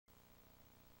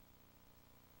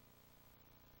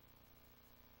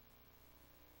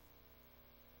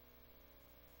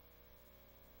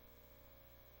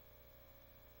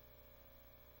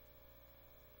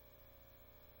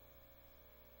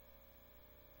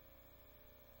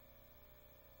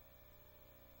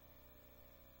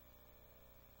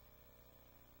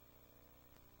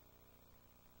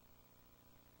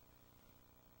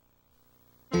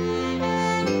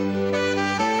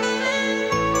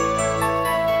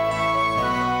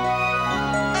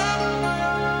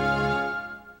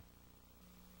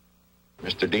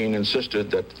Mr. Dean insisted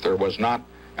that there was not,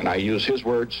 and I use his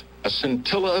words, a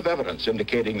scintilla of evidence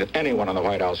indicating that anyone on the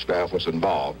White House staff was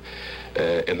involved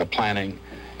in the planning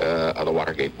of the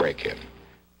Watergate break-in.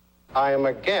 I am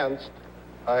against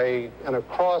an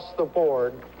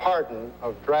across-the-board pardon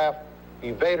of draft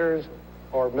evaders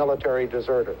or military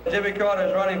deserters. Jimmy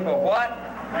Carter's running for what?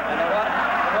 And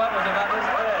what was about this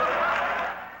test?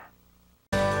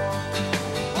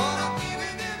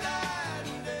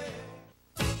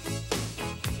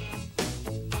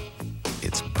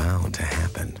 It's bound to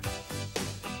happen.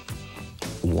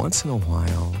 Once in a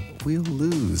while, we'll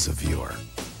lose a viewer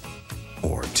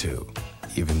or two,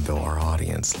 even though our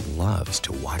audience loves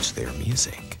to watch their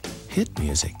music. Hit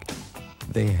music.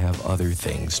 They have other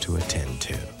things to attend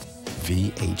to.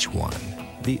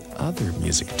 VH-1, the other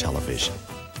music television.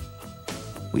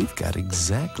 We've got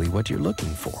exactly what you're looking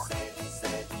for,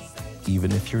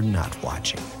 even if you're not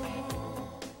watching.